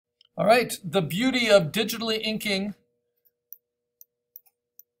All right, the beauty of digitally inking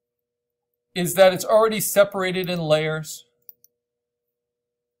is that it's already separated in layers.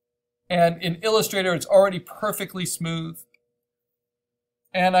 And in Illustrator, it's already perfectly smooth.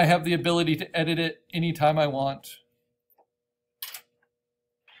 And I have the ability to edit it anytime I want.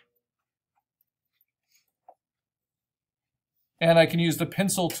 And I can use the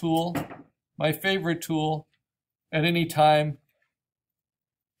pencil tool, my favorite tool, at any time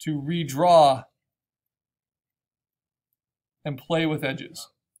to redraw and play with edges,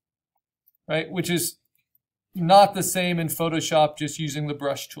 right? Which is not the same in Photoshop, just using the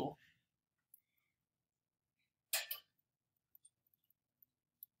brush tool.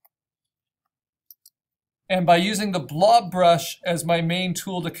 And by using the Blob brush as my main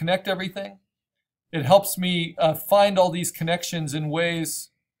tool to connect everything, it helps me find all these connections in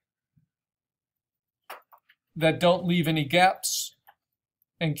ways that don't leave any gaps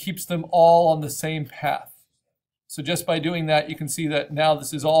and keeps them all on the same path. So just by doing that, you can see that now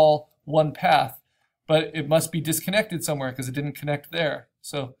this is all one path, but it must be disconnected somewhere because it didn't connect there.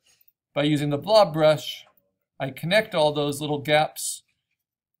 So by using the Blob brush, I connect all those little gaps,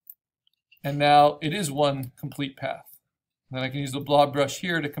 and now it is one complete path. And then I can use the Blob brush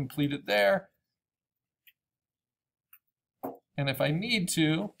here to complete it there. And if I need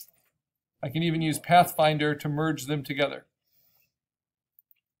to, I can even use Pathfinder to merge them together.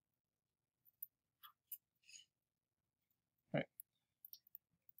 Right.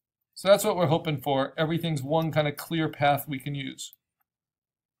 So that's what we're hoping for. Everything's one kind of clear path we can use.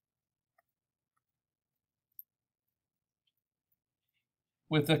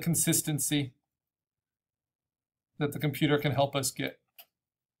 With a consistency that the computer can help us get.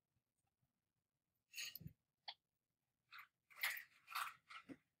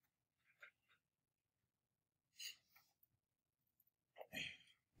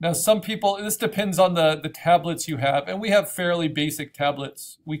 Now, some people, this depends on the tablets you have, and we have fairly basic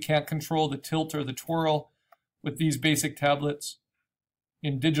tablets. We can't control the tilt or the twirl with these basic tablets.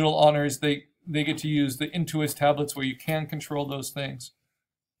 In digital honors, they get to use the Intuos tablets where you can control those things.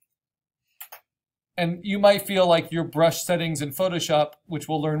 And you might feel like your brush settings in Photoshop, which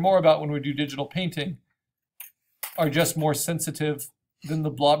we'll learn more about when we do digital painting, are just more sensitive than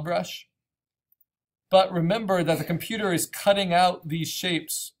the Blob brush. But remember that the computer is cutting out these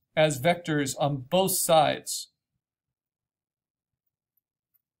shapes as vectors on both sides.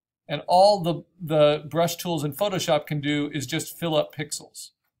 And all the brush tools in Photoshop can do is just fill up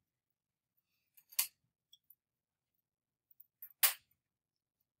pixels.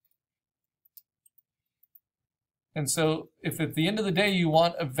 And so if at the end of the day you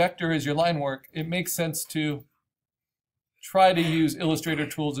want a vector as your line work, it makes sense to try to use Illustrator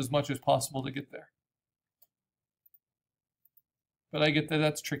tools as much as possible to get there. But I get that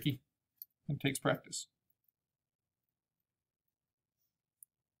that's tricky and takes practice.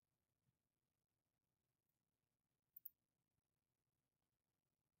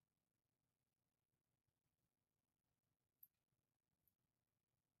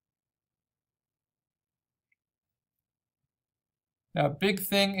 Now, a big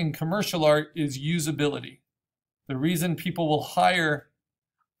thing in commercial art is usability. The reason people will hire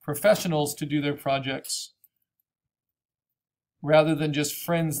professionals to do their projects rather than just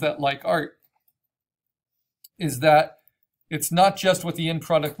friends that like art is that it's not just what the end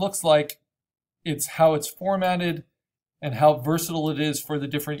product looks like, it's how it's formatted and how versatile it is for the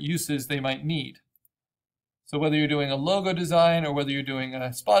different uses they might need. So whether you're doing a logo design or whether you're doing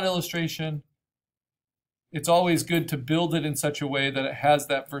a spot illustration, it's always good to build it in such a way that it has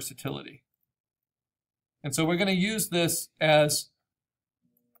that versatility. And so we're going to use this as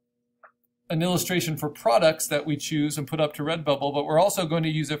an illustration for products that we choose and put up to Redbubble, but we're also going to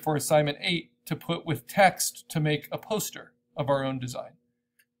use it for assignment 8 to put with text to make a poster of our own design.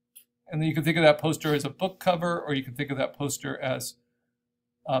 And then you can think of that poster as a book cover, or you can think of that poster as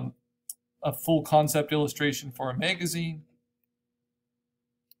a full concept illustration for a magazine.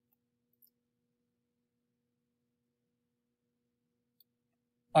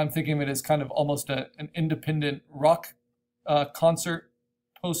 I'm thinking of it as kind of almost an independent rock concert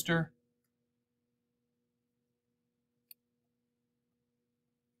poster.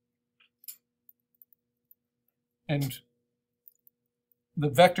 And the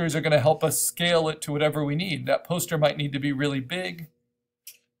vectors are going to help us scale it to whatever we need. That poster might need to be really big.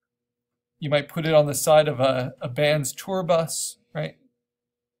 You might put it on the side of a band's tour bus, right?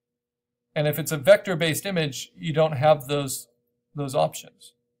 And if it's a vector-based image, you don't have those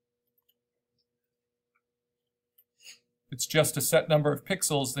options. It's just a set number of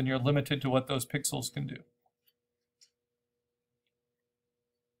pixels, then you're limited to what those pixels can do.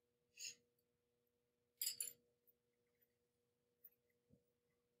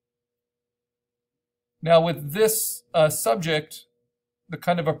 Now with this subject, the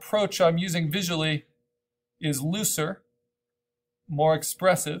kind of approach I'm using visually is looser, more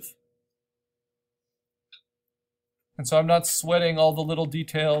expressive. And so I'm not sweating all the little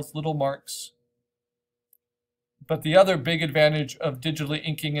details, little marks. But the other big advantage of digitally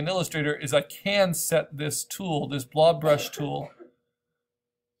inking in Illustrator is I can set this tool, this blob brush tool,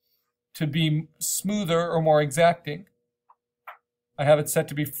 to be smoother or more exacting. I have it set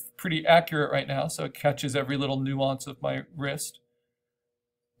to be pretty accurate right now, so it catches every little nuance of my wrist.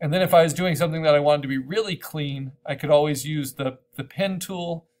 And then if I was doing something that I wanted to be really clean, I could always use the pen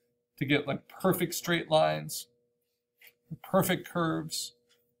tool to get like perfect straight lines, perfect curves.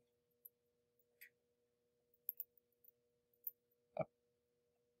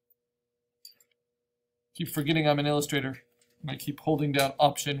 Keep forgetting I'm in Illustrator. I keep holding down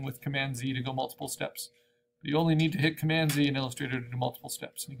Option with Command Z to go multiple steps. But you only need to hit Command Z in Illustrator to do multiple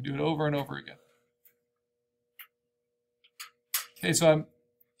steps. And you can do it over and over again. Okay, so I'm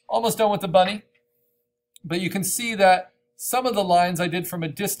almost done with the bunny. But you can see that some of the lines I did from a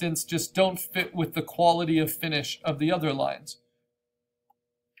distance just don't fit with the quality of finish of the other lines.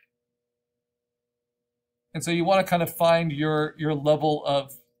 And so you want to kind of find your level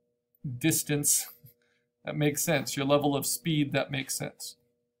of distance that makes sense, your level of speed that makes sense.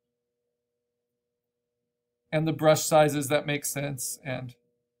 And the brush sizes that make sense, and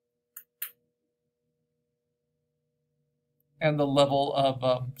the level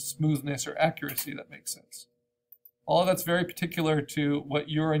of smoothness or accuracy that makes sense. All of that's very particular to what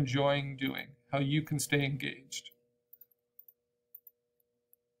you're enjoying doing, how you can stay engaged.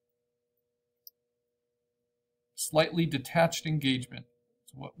 Slightly detached engagement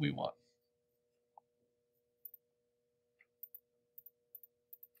is what we want.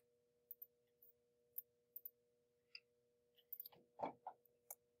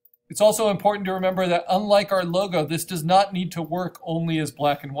 It's also important to remember that unlike our logo, this does not need to work only as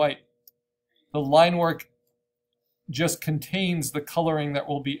black and white. The line work just contains the coloring that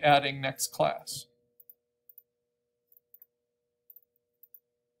we'll be adding next class.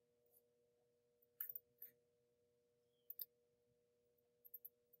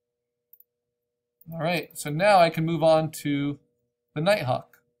 All right, so now I can move on to the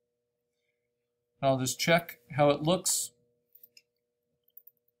Nighthawk. I'll just check how it looks.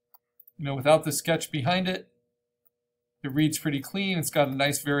 You know, without the sketch behind it, it reads pretty clean. It's got a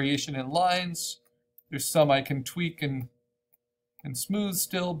nice variation in lines. There's some I can tweak and smooth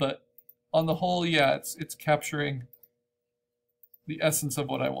still, but on the whole, yeah, it's capturing the essence of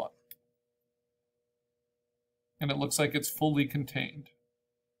what I want. And it looks like it's fully contained.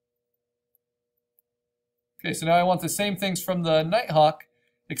 Okay, so now I want the same things from the Nighthawk,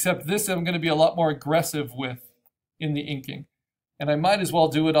 except this I'm going to be a lot more aggressive with in the inking. And I might as well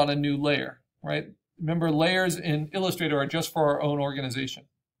do it on a new layer, right? Remember, layers in Illustrator are just for our own organization.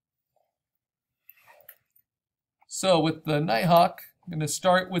 So with the Nighthawk, I'm going to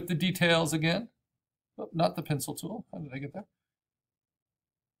start with the details again. Oh, not the pencil tool. How did I get there?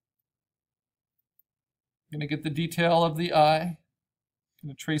 I'm going to get the detail of the eye. I'm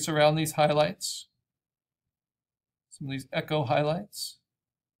going to trace around these highlights. Some of these echo highlights.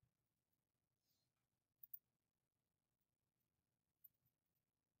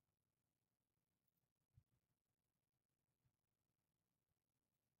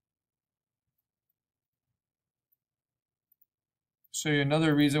 Show you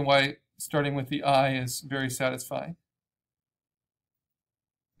another reason why starting with the eye is very satisfying,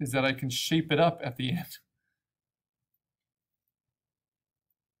 is that I can shape it up at the end.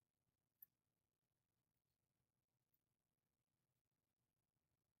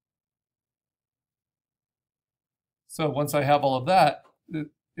 So once I have all of that,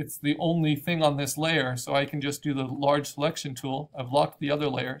 it's the only thing on this layer, so I can just do the large selection tool. I've locked the other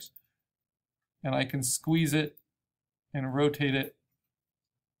layers, and I can squeeze it and rotate it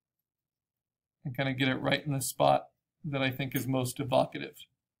and kind of get it right in the spot that I think is most evocative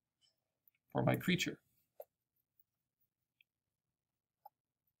for my creature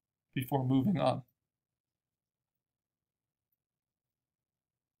before moving on.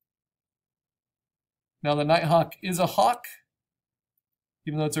 Now the Nighthawk is a hawk,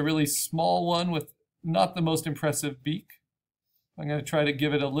 even though it's a really small one with not the most impressive beak. I'm going to try to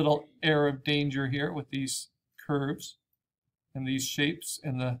give it a little air of danger here with these curves and these shapes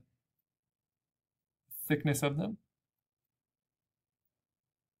and the thickness of them.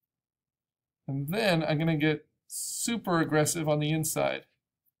 And then I'm going to get super aggressive on the inside.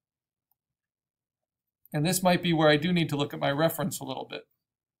 And this might be where I do need to look at my reference a little bit.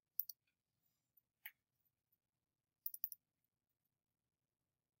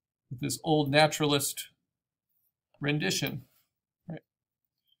 With this old naturalist rendition. Right?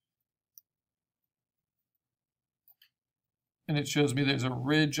 And it shows me there's a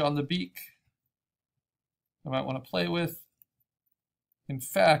ridge on the beak I might want to play with. In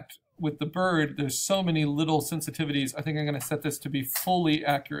fact, with the bird, there's so many little sensitivities. I think I'm going to set this to be fully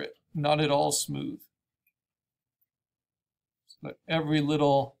accurate, not at all smooth. So that every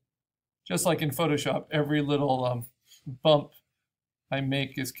little, just like in Photoshop, every little bump I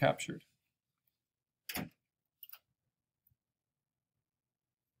make is captured.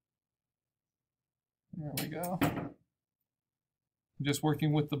 There we go. I'm just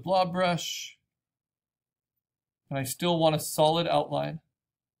working with the blob brush. And I still want a solid outline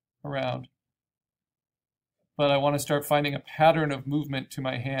around. But I want to start finding a pattern of movement to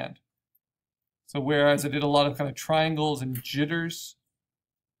my hand. So whereas I did a lot of kind of triangles and jitters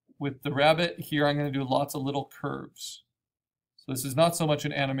with the rabbit, here I'm going to do lots of little curves. So this is not so much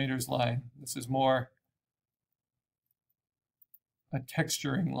an animator's line. This is more a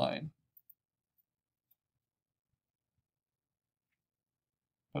texturing line.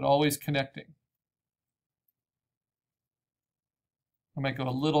 But always connecting. I might go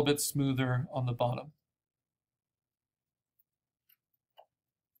a little bit smoother on the bottom.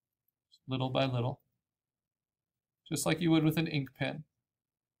 Just little by little. Just like you would with an ink pen.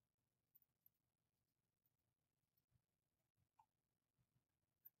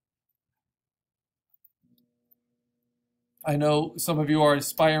 I know some of you are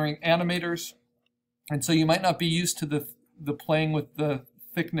aspiring animators, and so you might not be used to the playing with the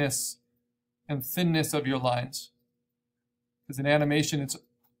thickness and thinness of your lines. Because in animation, it's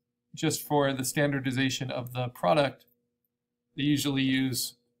just for the standardization of the product. They usually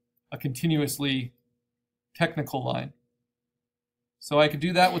use a continuously technical line. So I could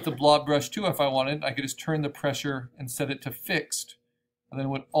do that with the blob brush too if I wanted. I could just turn the pressure and set it to fixed, and then it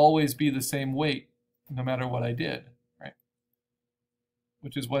would always be the same weight no matter what I did, right?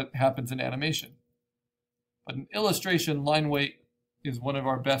 Which is what happens in animation. But in illustration, line weight is one of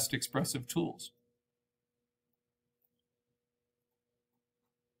our best expressive tools.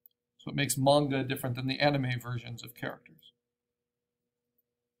 So it makes manga different than the anime versions of characters.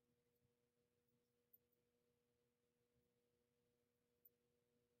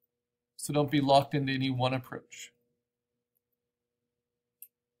 So don't be locked into any one approach.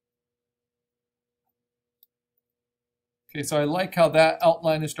 Okay, so I like how that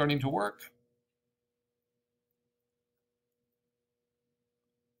outline is starting to work.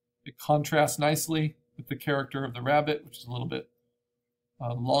 It contrasts nicely with the character of the rabbit, which is a little bit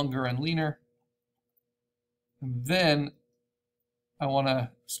longer and leaner. And then I want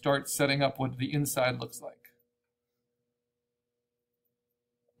to start setting up what the inside looks like.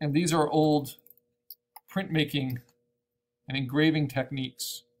 And these are old printmaking and engraving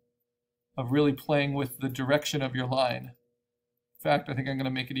techniques of really playing with the direction of your line. In fact, I think I'm going to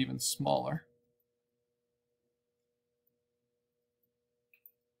make it even smaller.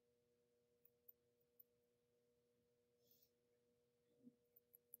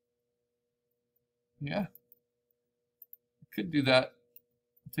 Yeah, I could do that.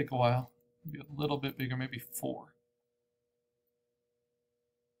 It'll take a while. Maybe a little bit bigger, maybe 4.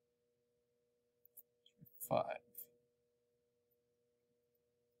 5.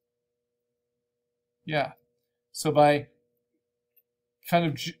 Yeah, so by kind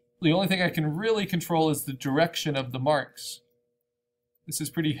of, the only thing I can really control is the direction of the marks. This is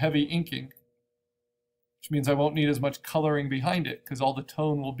pretty heavy inking, which means I won't need as much coloring behind it because all the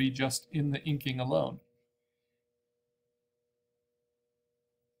tone will be just in the inking alone.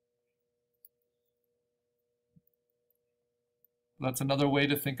 That's another way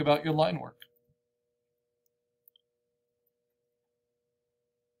to think about your line work.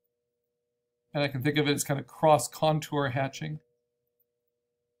 And I can think of it as kind of cross-contour hatching,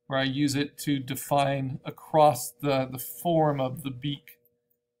 where I use it to define across the form of the beak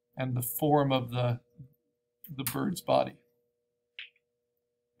and the form of the bird's body,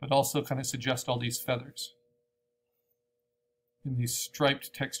 but also kind of suggest all these feathers in these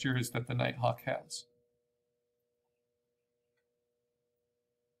striped textures that the nighthawk has.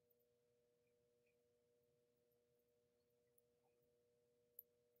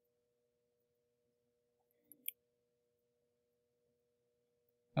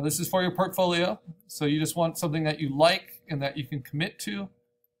 Now this is for your portfolio, so you just want something that you like and that you can commit to.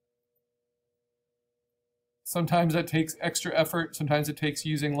 Sometimes that takes extra effort, sometimes it takes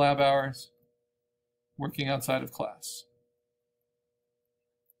using lab hours, working outside of class.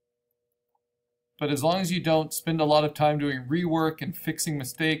 But as long as you don't spend a lot of time doing rework and fixing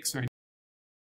mistakes or